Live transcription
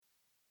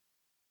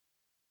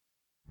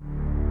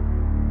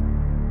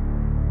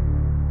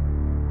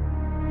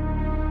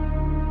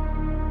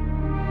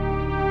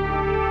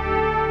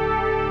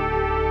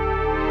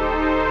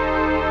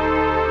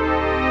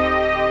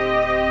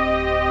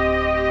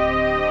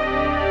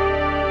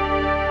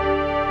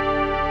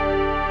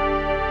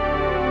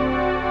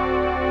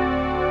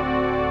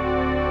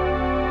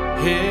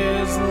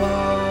His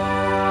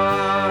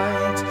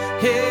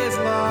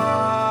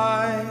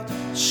light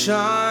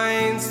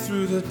shines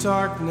through the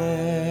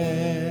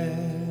darkness,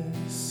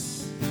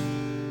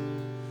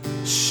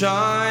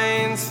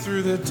 shines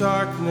through the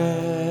darkness.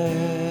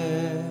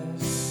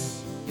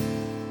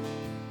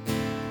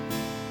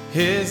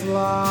 His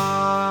light,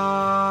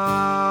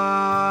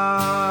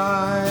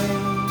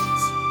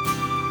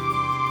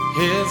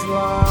 His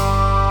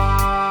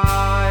light,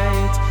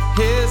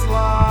 His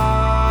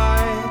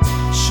light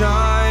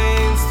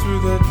shines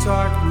through the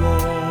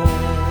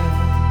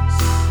darkness,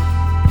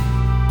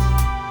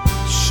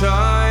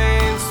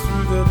 shines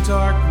through the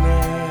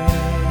darkness.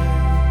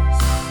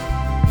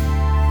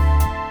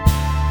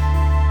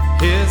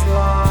 His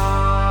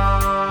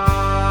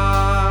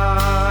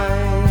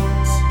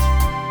light,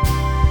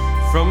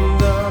 from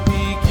the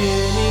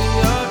beginning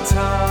of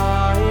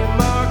time,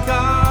 our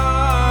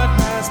God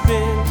has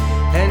been,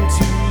 and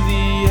to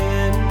the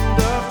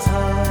end of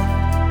time,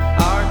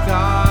 our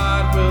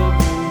God will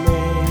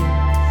remain.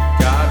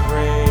 God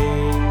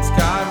reigns,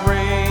 God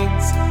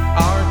reigns,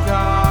 our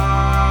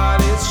God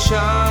is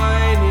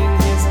shining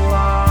His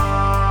light.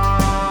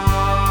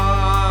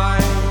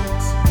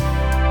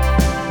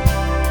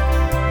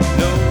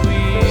 No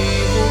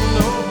evil,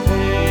 no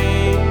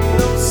pain,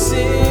 no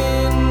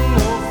sin,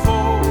 no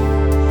foe,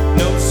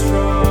 no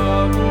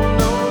struggle,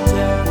 no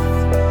death,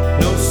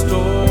 no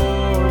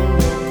storm,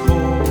 no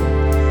cold,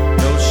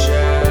 no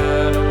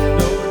shadow,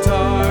 no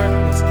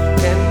darkness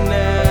can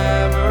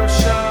never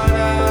shut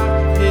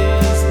out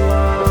His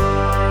light.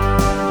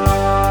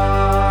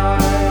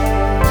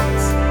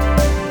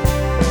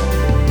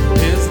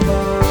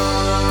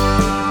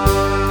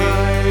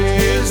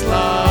 His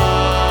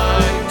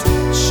light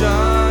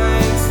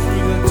shines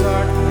through the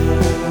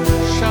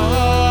darkness,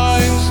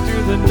 Shines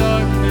through the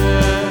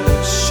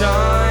darkness,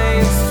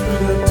 shines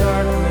through the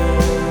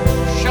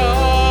darkness.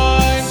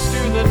 shines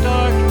through the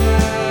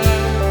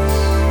darkness.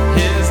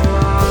 His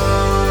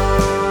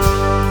light.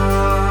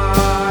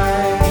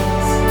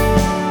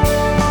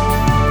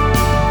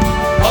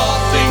 All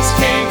things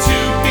came to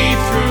be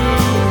through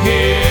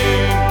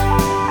Him,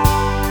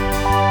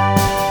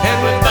 and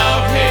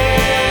without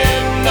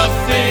Him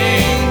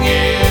nothing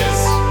is.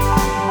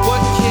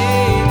 What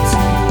came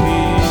to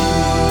me,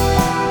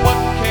 What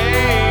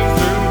came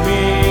through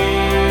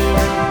Him,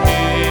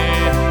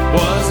 it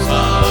was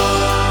light.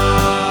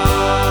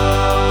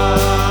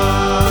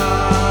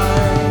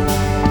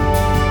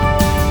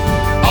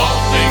 All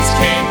things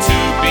came to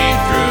be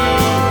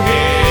through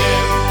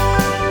Him,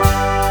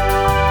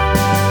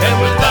 and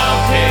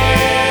without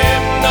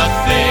Him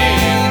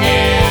nothing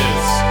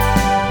is.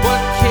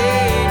 What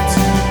came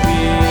to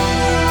be,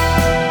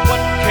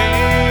 What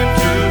came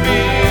through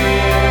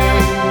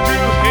Him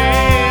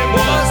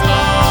was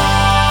life.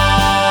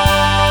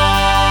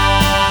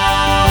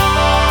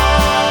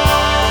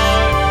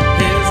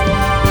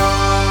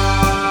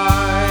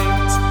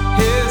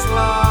 His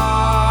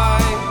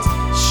light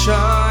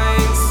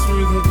shines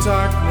through the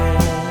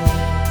darkness,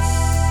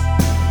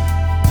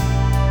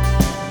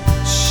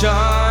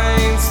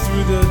 shines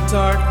through the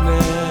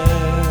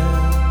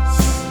darkness.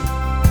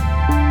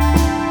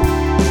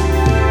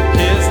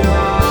 His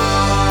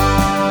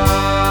light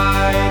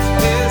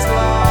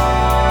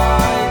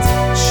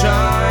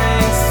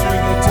shines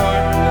through the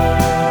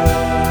darkness,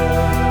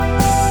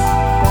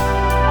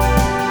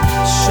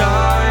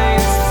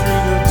 shines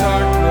through the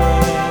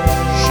darkness.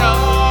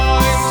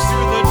 Shines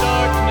through the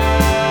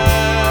darkness.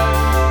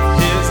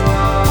 His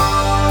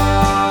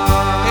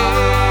light,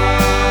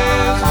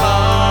 His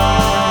light,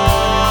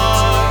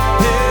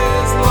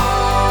 His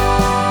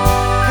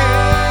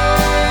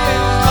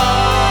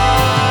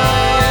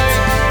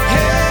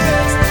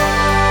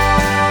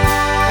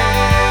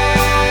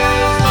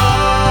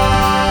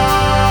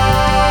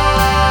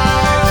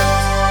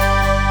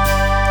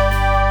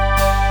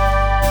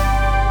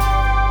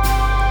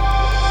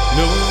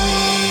No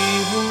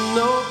evil,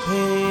 no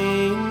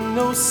pain,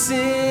 no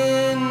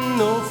sin,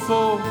 no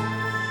foe,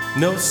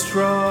 no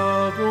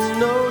struggle,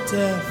 no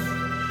death,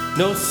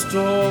 no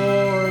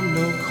storm,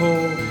 no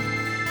cold,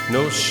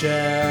 no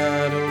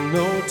shadow,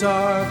 no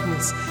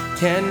darkness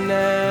can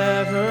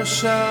never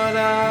shut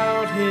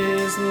out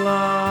His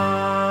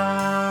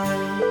light.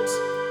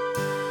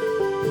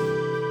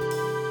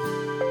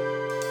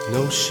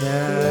 No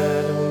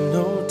shadow,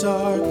 no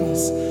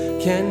darkness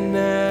can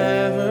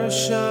never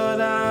shut